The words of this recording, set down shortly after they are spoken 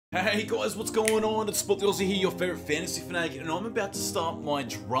Hey guys, what's going on? It's SpotTheOzzie here, your favorite fantasy fanatic, and I'm about to start my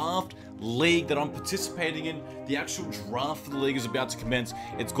draft league that I'm participating in. The actual draft for the league is about to commence.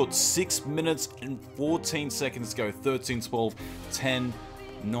 It's got 6 minutes and 14 seconds to go. 13, 12, 10,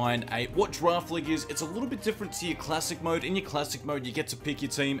 9, 8. What draft league is? It's a little bit different to your classic mode. In your classic mode, you get to pick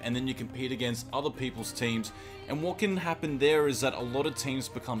your team and then you compete against other people's teams. And what can happen there is that a lot of teams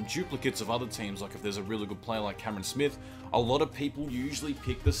become duplicates of other teams. Like if there's a really good player like Cameron Smith, a lot of people usually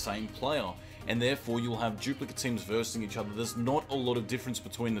pick the same player. And therefore you'll have duplicate teams versing each other. There's not a lot of difference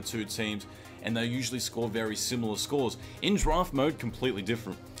between the two teams, and they usually score very similar scores. In draft mode, completely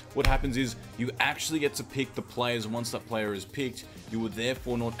different. What happens is you actually get to pick the players, and once that player is picked, you are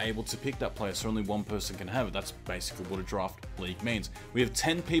therefore not able to pick that player, so only one person can have it. That's basically what a draft league means. We have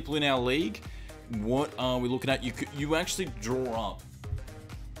 10 people in our league. What are we looking at? You actually draw up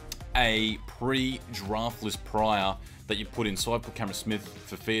a pre-draft list prior that you put in. So I put Cameron Smith,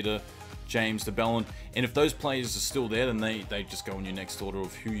 Fafita, James, Belin, and if those players are still there, then they just go in your next order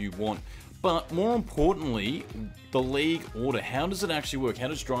of who you want. But more importantly, the league order. How does it actually work? How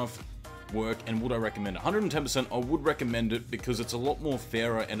does draft work, and would I recommend it? 110%, I would recommend it because it's a lot more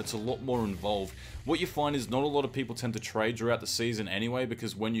fairer and it's a lot more involved. What you find is not a lot of people tend to trade throughout the season anyway,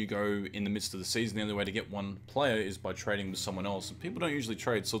 because when you go in the midst of the season, the only way to get one player is by trading with someone else, and people don't usually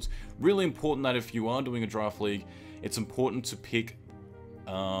trade. So it's really important that if you are doing a draft league, it's important to pick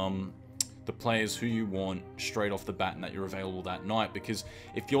the players who you want straight off the bat and that you're available that night, because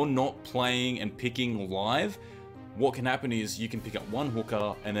if you're not playing and picking live, what can happen is you can pick up one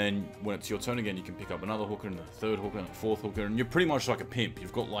hooker, and then when it's your turn again, you can pick up another hooker and a third hooker and a fourth hooker, and you're pretty much like a pimp.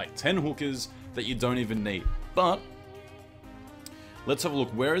 You've got like 10 hookers that you don't even need. But let's have a look.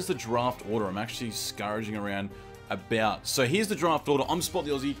 Where is the draft order? I'm actually scourging around about. So here's the draft order. I'm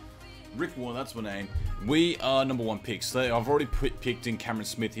SpotTheOzzie. Rick Moore, that's my name. We are #1 picks. So I've already picked in Cameron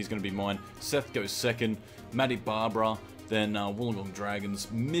Smith. He's going to be mine. Seth goes second. Matty Barbara. Then Wollongong Dragons.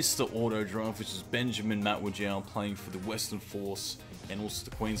 Mr. Auto Draft, which is Benjamin Matwajau playing for the Western Force and also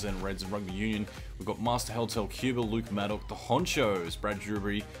the Queensland Reds and Rugby Union. We've got Master Helltail Cuba, Luke Maddock, the Honchos, Brad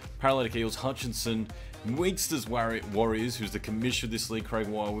Drewbury, Paralytic Eels, Hutchinson, Weeksters Warriors, who's the commissioner of this league, Craig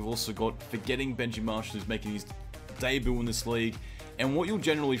Wire. We've also got Forgetting Benji Marshall, who's making his debut in this league. And what you'll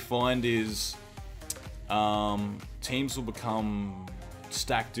generally find is teams will become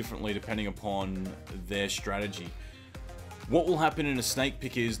stacked differently depending upon their strategy. What will happen in a snake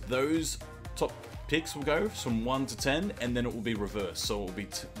pick is those top picks will go from 1 to 10, and then it will be reversed. So it will be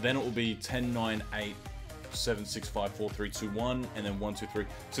then it will be 10, 9, 8, 7, 6, 5, 4, 3, 2, 1, and then 1, 2, 3.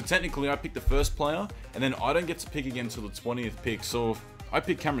 So technically, I pick the first player, and then I don't get to pick again until the 20th pick. So if I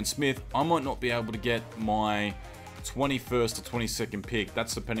pick Cameron Smith, I might not be able to get my 21st or 22nd pick.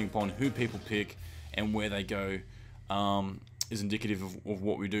 That's depending upon who people pick and where they go. Is indicative of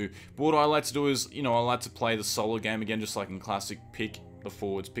what we do. But what I like to do is, I like to play the solo game again, just like in classic. Pick the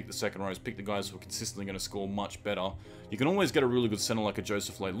forwards, pick the second rows, pick the guys who are consistently going to score much better. You can always get a really good center like a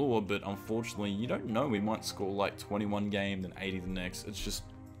Joseph Leilua, but unfortunately, you don't know. We might score like 21 game, then 80 the next. It's just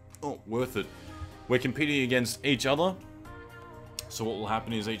not worth it. We're competing against each other. So what will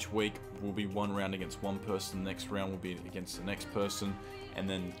happen is each week will be one round against one person, the next round will be against the next person, and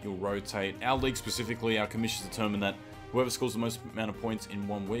then you'll rotate. Our league specifically, our commissions determine that whoever scores the most amount of points in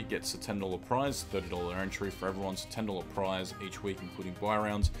 1 week gets a $10 prize, $30 entry for everyone, so $10 prize each week, including buy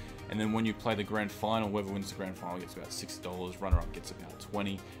rounds. And then when you play the grand final, whoever wins the grand final gets about $60, runner-up gets about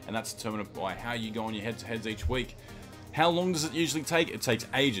 $20, and that's determined by how you go on your head-to-heads each week. How long does it usually take? It takes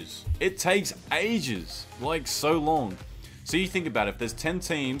ages. It takes ages, like so long. So you think about it, if there's 10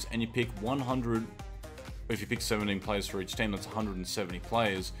 teams and you pick 100, if you pick 17 players for each team, that's 170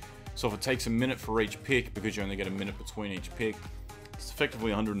 players. So if it takes a minute for each pick, because you only get a minute between each pick, it's effectively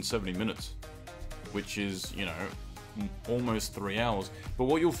 170 minutes, which is, almost 3 hours. But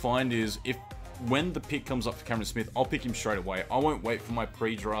what you'll find is, when the pick comes up for Cameron Smith, I'll pick him straight away. I won't wait for my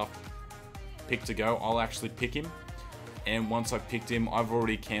pre-draft pick to go. I'll actually pick him. And once I've picked him, I've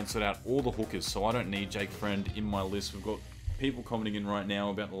already cancelled out all the hookers, so I don't need Jake Friend in my list. We've got people commenting in right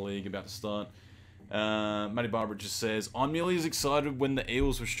now about the league, about to start. Matty Barbara just says, I'm nearly as excited when the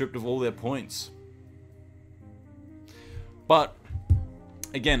Eels were stripped of all their points. But,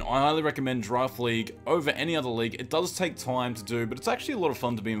 again, I highly recommend Draft League over any other league. It does take time to do, but it's actually a lot of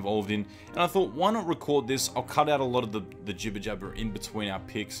fun to be involved in. And I thought, why not record this? I'll cut out a lot of the jibber-jabber in between our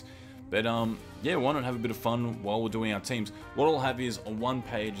picks. But, yeah, why not have a bit of fun while we're doing our teams? What I'll have is, on one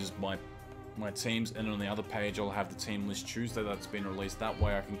page is my teams, and on the other page I'll have the team list Tuesday that's been released. That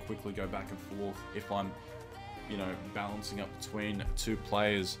way I can quickly go back and forth if I'm, balancing up between two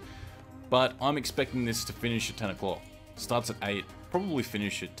players. But I'm expecting this to finish at 10 o'clock. Starts at 8. probably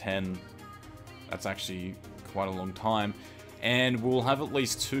finish at 10. That's actually quite a long time. And we'll have at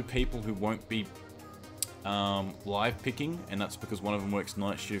least 2 people who won't be live picking, and that's because one of them works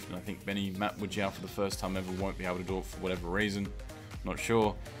night shift, and I think Matt Woodjow for the first time ever won't be able to do it for whatever reason. Not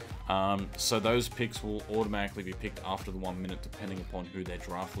sure. So those picks will automatically be picked after the 1 minute, depending upon who their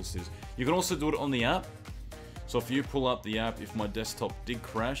draft list is. You can also do it on the app. So if you pull up the app, if my desktop did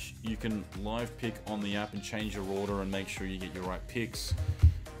crash, you can live pick on the app and change your order and make sure you get your right picks.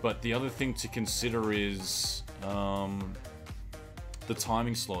 But the other thing to consider is the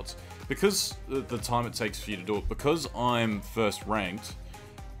timing slots. Because the time it takes for you to do it, because I'm first ranked,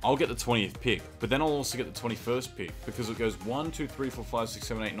 I'll get the 20th pick, but then I'll also get the 21st pick, because it goes 1, 2, 3, 4, 5, 6,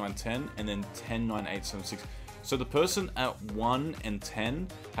 7, 8, 9, 10, and then 10, 9, 8, 7, 6. So the person at 1 and 10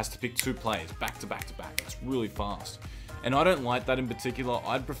 has to pick 2 players, back to back to back. It's really fast. And I don't like that in particular.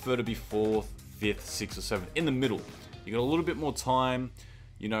 I'd prefer to be 4th, 5th, 6th, or 7th, in the middle. You got a little bit more time,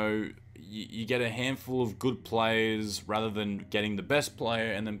 you know, you get a handful of good players rather than getting the best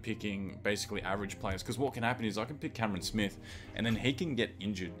player and then picking basically average players. Because what can happen is I can pick Cameron Smith and then he can get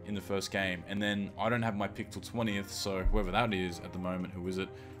injured in the first game, and then I don't have my pick till 20th, so whoever that is at the moment, who is it?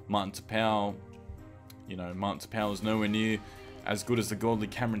 Martin Tapau. You know, Martin Tapau is nowhere near as good as the godly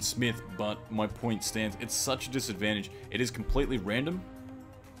Cameron Smith, but my point stands. It's such a disadvantage. It is completely random.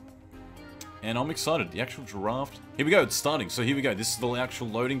 And I'm excited. The actual draft. Here we go. It's starting. So here we go. This is the actual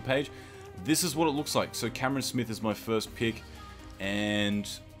loading page. This is what it looks like. So Cameron Smith is my first pick. And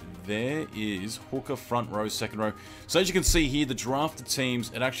there is hooker, front row, second row. So as you can see here, the drafted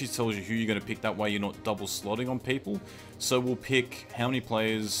teams, it actually tells you who you're going to pick. That way you're not double slotting on people. So we'll pick how many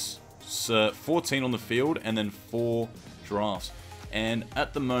players? 14 on the field and then 4 drafts. And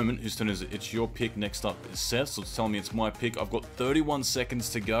at the moment, whose turn is it? It's your pick. Next up is Seth. So it's telling me it's my pick. I've got 31 seconds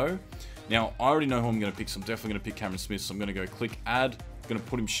to go. Now, I already know who I'm going to pick, so I'm definitely going to pick Cameron Smith. So I'm going to go click add. I'm going to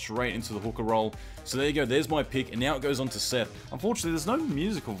put him straight into the hooker role. So there you go. There's my pick. And now it goes on to Seth. Unfortunately, there's no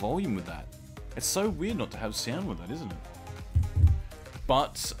musical volume with that. It's so weird not to have sound with that, isn't it?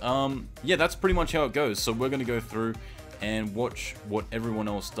 But, yeah, that's pretty much how it goes. So we're going to go through and watch what everyone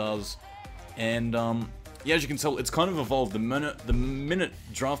else does. And, yeah, as you can tell, it's kind of evolved. The minute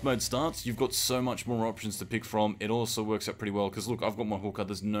draft mode starts, you've got so much more options to pick from. It also works out pretty well, because look, I've got my hooker.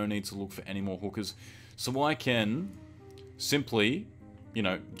 There's no need to look for any more hookers. So I can simply, you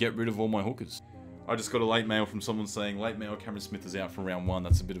know, get rid of all my hookers. I just got a late mail from someone saying, late mail, Cameron Smith is out for round 1.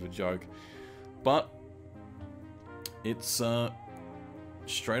 That's a bit of a joke. But it's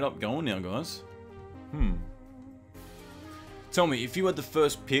straight up going now, guys. Tell me, if you had the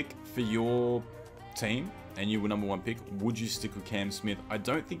first pick for your team and you were number 1 pick, would you stick with Cam Smith? I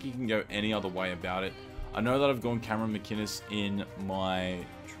don't think you can go any other way about it. I know that I've gone Cameron McInnes in my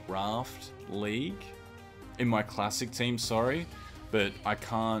draft league, in my classic team, sorry, but I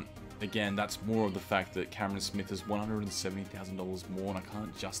can't. Again, that's more of the fact that Cameron Smith is $170,000 more, and I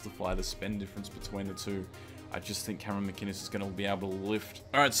can't justify the spend difference between the two. I just think Cameron McInnes is going to be able to lift.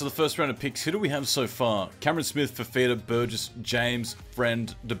 Alright, so the first round of picks, who do we have so far? Cameron Smith, Fafita, Burgess, James,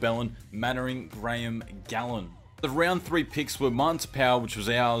 Friend, Belin, Mannering, Graham, Gallen. The round 3 picks were Martin Tapau, which was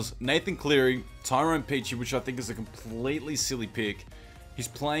ours, Nathan Cleary, Tyrone Peachy, which I think is a completely silly pick. He's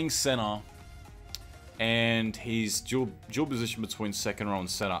playing center, and he's dual position between second row and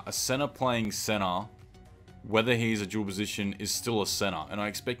center. A center playing center, whether he's a dual position, is still a center, and I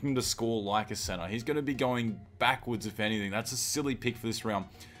expect him to score like a center. He's going to be going backwards, if anything. That's a silly pick for this round.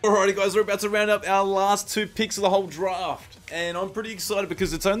 Alrighty, guys, we're about to round up our last 2 picks of the whole draft, and I'm pretty excited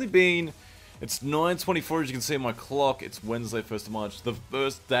because it's only been... It's 9:24, as you can see on my clock. It's Wednesday, 1st of March, the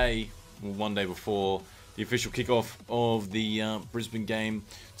first day, well, one day before the official kickoff of the Brisbane game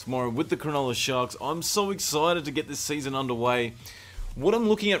tomorrow with the Cronulla Sharks. I'm so excited to get this season underway. What I'm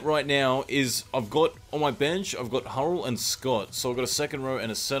looking at right now is I've got, on my bench, I've got Hurrell and Scott. So I've got a second row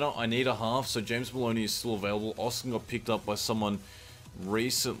and a center. I need a half, so James Maloney is still available. Austin got picked up by someone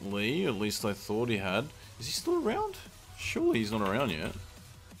recently, at least I thought he had. Is he still around? Surely he's not around yet.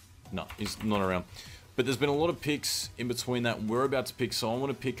 No, he's not around. But there's been a lot of picks in between that we're about to pick, so I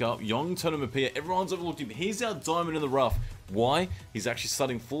want to pick up Young Tonamapia. Everyone's overlooked him. He's our diamond in the rough. Why? He's actually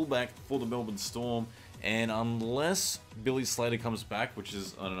starting fullback for the Melbourne Storm. And unless Billy Slater comes back, which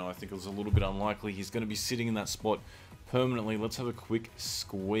is, I don't know, I think it's a little bit unlikely, he's going to be sitting in that spot permanently. Let's have a quick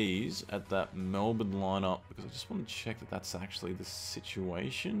squeeze at that Melbourne lineup, because I just want to check that that's actually the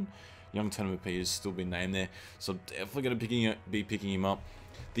situation. Young Tonamapia has still been named there, so I'm definitely going to be picking him up.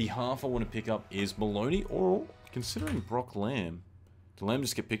 The half I want to pick up is Maloney, or considering Brock Lamb. Did Lamb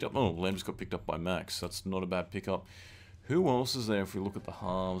just get picked up? Oh, Lamb just got picked up by Max. That's not a bad pickup. Who else is there if we look at the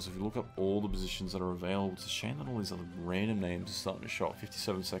halves? If we look up all the positions that are available, it's a shame that all these other random names are starting to show up.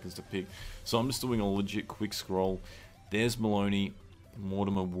 57 seconds to pick. So I'm just doing a legit quick scroll. There's Maloney.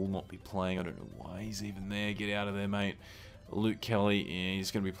 Mortimer will not be playing. I don't know why he's even there. Get out of there, mate. Luke Kelly, yeah,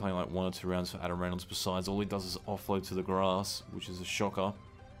 he's going to be playing like 1 or 2 rounds for Adam Reynolds. Besides, all he does is offload to the grass, which is a shocker.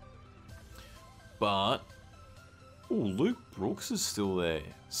 But, oh, Luke Brooks is still there.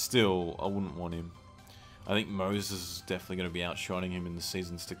 Still, I wouldn't want him. I think Moses is definitely going to be outshining him in the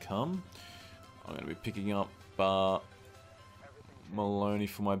seasons to come. I'm going to be picking up Maloney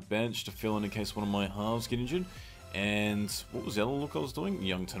for my bench to fill in case one of my halves get injured. And what was the other look I was doing?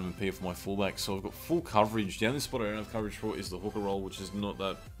 Young Tournament P for my fullback. So I've got full coverage. The only spot I don't have coverage for is the hooker role, which is not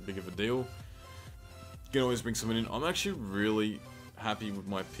that big of a deal. You can always bring someone in. I'm actually really happy with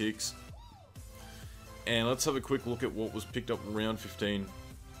my picks. And let's have a quick look at what was picked up in round 15.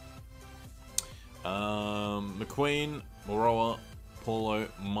 McQueen, Moroa, Paulo,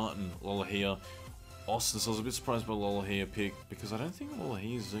 Martin, Lolohea, Austin. So I was a bit surprised by Lolohea pick because I don't think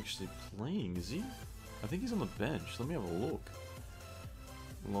Lolohea is actually playing, is he? I think he's on the bench. Let me have a look.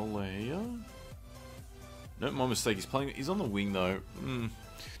 Lolohea? No, my mistake. He's playing. He's on the wing though.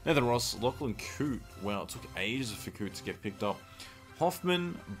 Nathan Ross, Lachlan Coote. Wow, it took ages for Coote to get picked up.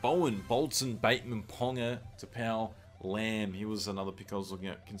 Hoffman, Bowen, Bolton, Bateman, Ponga, Tapau, Lamb. He was another pick I was looking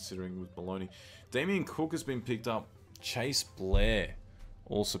at considering with Baloney. Damien Cook has been picked up. Chase Blair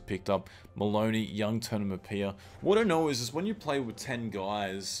also picked up. Maloney, Young Tournament Mapia. What I know is when you play with 10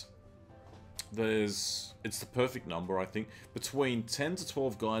 guys, it's the perfect number, I think. Between 10 to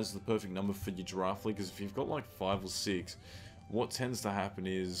 12 guys is the perfect number for your draft league, because if you've got like 5 or 6, what tends to happen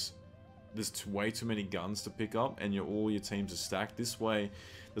is there's way too many guns to pick up and all your teams are stacked. This way,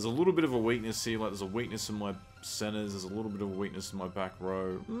 there's a little bit of a weakness here, like there's a weakness in my centers, there's a little bit of a weakness in my back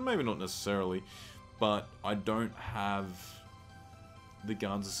row, maybe not necessarily, but I don't have the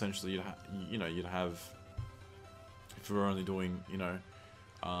guns essentially you'd have if we were only doing,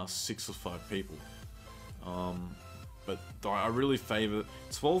 6 or 5 people. But I really favor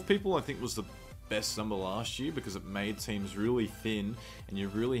 12 people. I think was the best number last year because it made teams really thin and you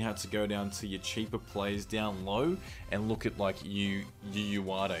really had to go down to your cheaper players down low and look at like your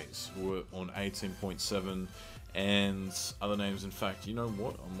Uades who were on 18.7 and other names. In fact, you know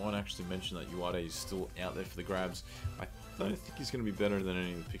what? I might actually mention that Uade is still out there for the grabs. I don't think he's going to be better than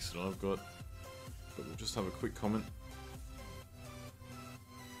any of the picks that I've got. But we'll just have a quick comment.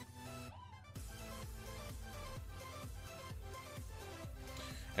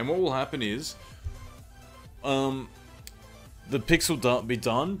 And what will happen is, the picks will be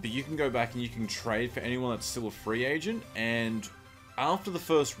done, but you can go back and you can trade for anyone that's still a free agent. And after the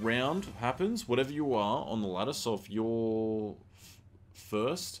first round happens, whatever you are on the ladder, so if you're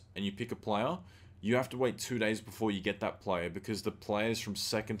first and you pick a player, you have to wait 2 days before you get that player because the players from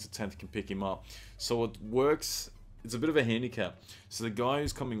 2nd to 10th can pick him up. So it works. It's a bit of a handicap. So the guy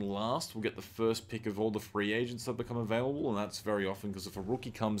who's coming last will get the first pick of all the free agents that become available, and that's very often because if a rookie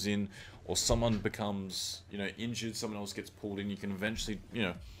comes in or someone becomes, injured, someone else gets pulled in, you can eventually,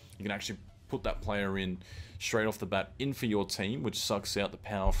 you can actually put that player in straight off the bat in for your team, which sucks out the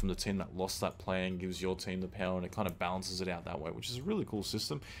power from the team that lost that player and gives your team the power, and it kind of balances it out that way, which is a really cool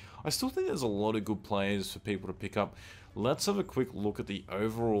system. I still think there's a lot of good players for people to pick up. Let's have a quick look at the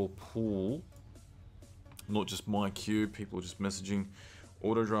overall pool. Not just my queue, people are just messaging.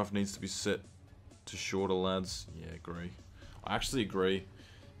 Auto draft needs to be set to shorter, lads. Yeah, agree. I actually agree.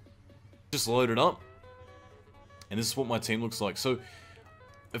 Just load it up. And this is what my team looks like. So,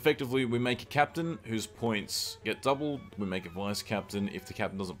 effectively, we make a captain whose points get doubled. We make a vice captain. If the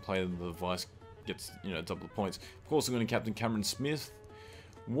captain doesn't play, then the vice gets, double the points. Of course, I'm going to captain Cameron Smith.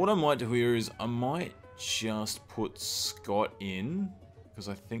 What I might do here is I might just put Scott in, because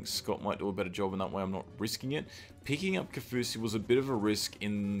I think Scott might do a better job, and that way I'm not risking it. Picking up Kaufusi was a bit of a risk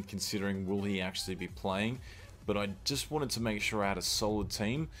in considering will he actually be playing, but I just wanted to make sure I had a solid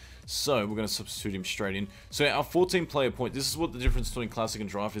team, so we're going to substitute him straight in. So our 14 player point, this is what the difference between Classic and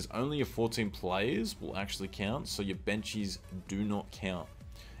Draft is. Only your 14 players will actually count, so your benchies do not count.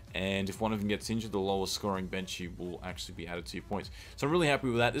 And if one of them gets injured, the lower scoring benchie will actually be added to your points. So I'm really happy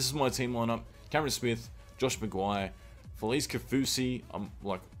with that. This is my team lineup. Cameron Smith, Josh McGuire, Felise Kaufusi,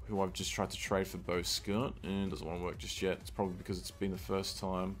 who I've just tried to trade for Bo Skirt, and doesn't want to work just yet. It's probably because it's been the first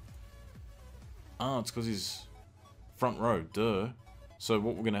time. It's because he's front row, duh. So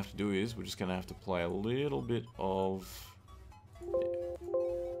what we're going to have to do is, we're just going to have to play a little bit of...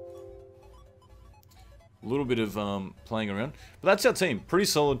 playing around. But that's our team. Pretty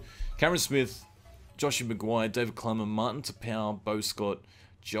solid. Cameron Smith, Joshua McGuire, David Clemmer, Martin Tapau, Bo Scott,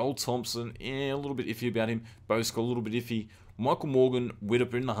 Joel Thompson, a little bit iffy about him. Bosco, a little bit iffy. Michael Morgan,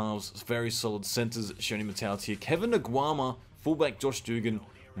 Widdop in the halves, very solid centres. Sione Matautia, Kevin Aguama, fullback Josh Dugan,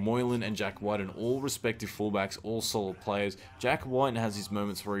 Moylan and Jack White, and all respective fullbacks, all solid players. Jack White has his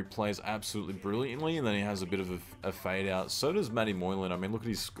moments where he plays absolutely brilliantly, and then he has a bit of a fade out. So does Matty Moylan. I mean, look at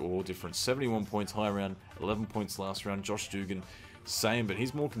his score difference. 71 points high round, 11 points last round. Josh Dugan, same, but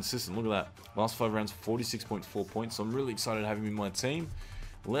he's more consistent. Look at that. Last 5 rounds, 46.4 points. So I'm really excited to have him in my team.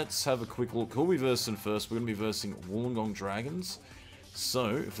 Let's have a quick look. Who are we versing first? We're going to be versing Wollongong Dragons. So,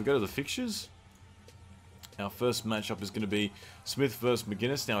 if we go to the fixtures, our first matchup is going to be Smith versus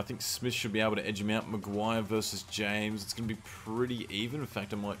McInnes. Now, I think Smith should be able to edge him out. McGuire versus James. It's going to be pretty even. In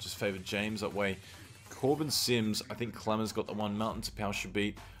fact, I might just favour James that way. Corbin Sims. I think Clemmer's got the one. Mountain Tapau should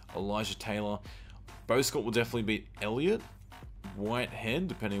beat Elijah Taylor. Boscott will definitely beat Elliott. Whitehead,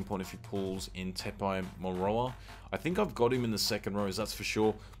 depending upon if he pulls in Tepai Moroa. I think I've got him in the second rows, that's for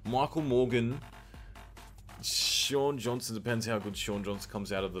sure. Michael Morgan, Sean Johnson, depends how good Sean Johnson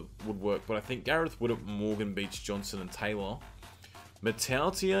comes out of the woodwork, but I think Gareth Woodop Morgan beats Johnson and Taylor.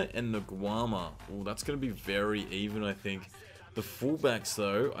 Matautia and Nguama, oh, that's going to be very even, I think. The fullbacks,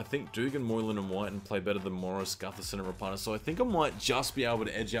 though, I think Dugan, Moylan and Whiten play better than Morris, Gutherson and Rapana, so I think I might just be able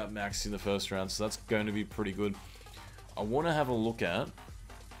to edge out Max in the first round, so that's going to be pretty good. I want to have a look at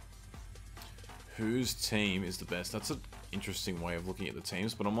whose team is the best. That's an interesting way of looking at the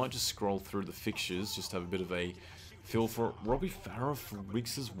teams, but I might just scroll through the fixtures, just have a bit of a feel for it. Robbie Farah for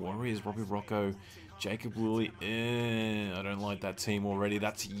Wiggs' Warriors, Robbie Rocco, Jacob Lilly, I don't like that team already.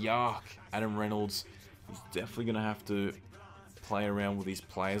 That's yuck. Adam Reynolds is definitely going to have to play around with his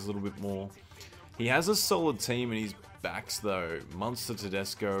players a little bit more. He has a solid team in his backs, though. Munster,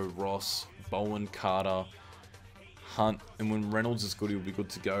 Tedesco, Ross, Bowen, Carter, Hunt, and when Reynolds is good, he'll be good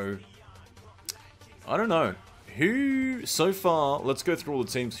to go. I don't know. Who, so far, let's go through all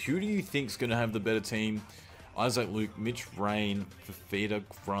the teams. Who do you think is going to have the better team? Isaac Luke, Mitch Rain, Fafita,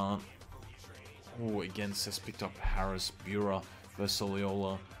 Grant. Oh, again, Sess picked up Harris, Bura versus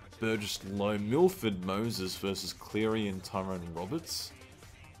Oliola, Burgess, Lowe, Milford, Moses versus Cleary and Tyrone Roberts.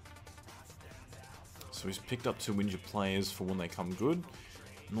 So he's picked up 2 injured players for when they come good.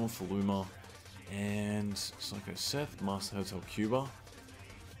 Norfoluma. And Psycho Seth, Master Hotel Cuba.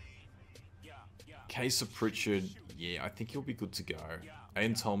 Case of Pritchard, yeah, I think he'll be good to go.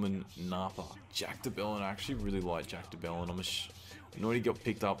 Aiden Tolman, Napa, Jack DeBellin. I actually really like Jack DeBellin. You know what he got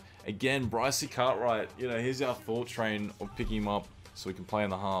picked up? Again, Bryce Cartwright. You know, here's our thought train of picking him up so we can play in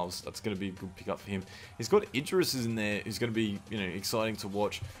the halves. That's going to be a good pickup for him. He's got Idris in there. He's going to be, you know, exciting to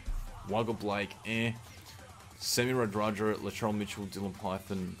watch. Wagga Blake, Semi Radradra, Latrell Mitchell, Dylan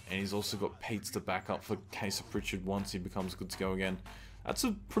Python, and he's also got Pete's to back up for Case of Pritchard once he becomes good to go again. That's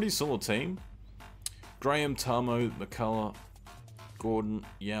a pretty solid team. Graham, Tamo, McCullough, Gordon,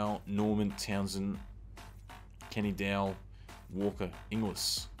 Yao, Norman, Townsend, Kenny Dowell, Walker,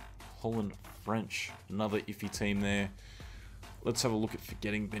 Inglis, Holland, French. Another iffy team there. Let's have a look at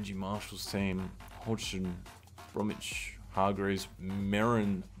forgetting Benji Marshall's team. Hodgson, Bromwich, Hargreaves,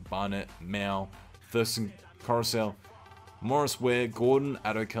 Merrin, Barnett, Mao, Thurston, Coruscant, Morris Ware, Gordon,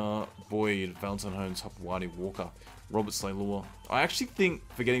 Adokar, Boyd, Valentine Holmes, Hopewadi, Walker, Robert Slaylua. I actually think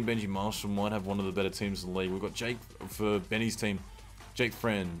forgetting Benji Marshall might have one of the better teams in the league. We've got Jake for Benny's team, Jake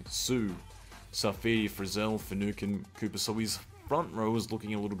Friend, Sue, Safidi, Frizzell, Finucane, Cooper. So his front row is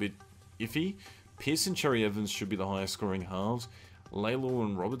looking a little bit iffy. Pearson, Cherry Evans should be the highest scoring halves. Laylaw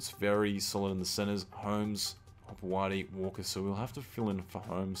and Roberts very solid in the centres. Holmes, Hopewadi, Walker. So we'll have to fill in for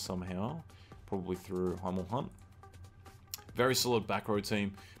Holmes somehow. Probably through Hummel Hunt. Very solid back row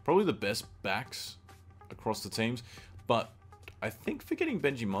team. Probably the best backs across the teams. But I think forgetting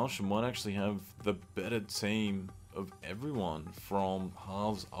Benji Marshall might actually have the better team of everyone from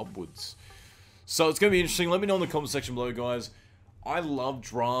halves upwards. So it's going to be interesting. Let me know in the comment section below, guys. I love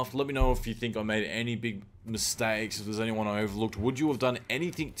draft. Let me know if you think I made any big mistakes, if there's anyone I overlooked. Would you have done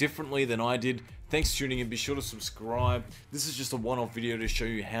anything differently than I did? Thanks for tuning in. Be sure to subscribe. This is just a one-off video to show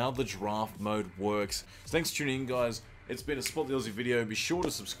you how the draft mode works. So thanks for tuning in, guys. It's been a Spot the Aussie video. Be sure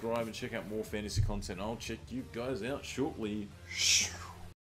to subscribe and check out more fantasy content. I'll check you guys out shortly.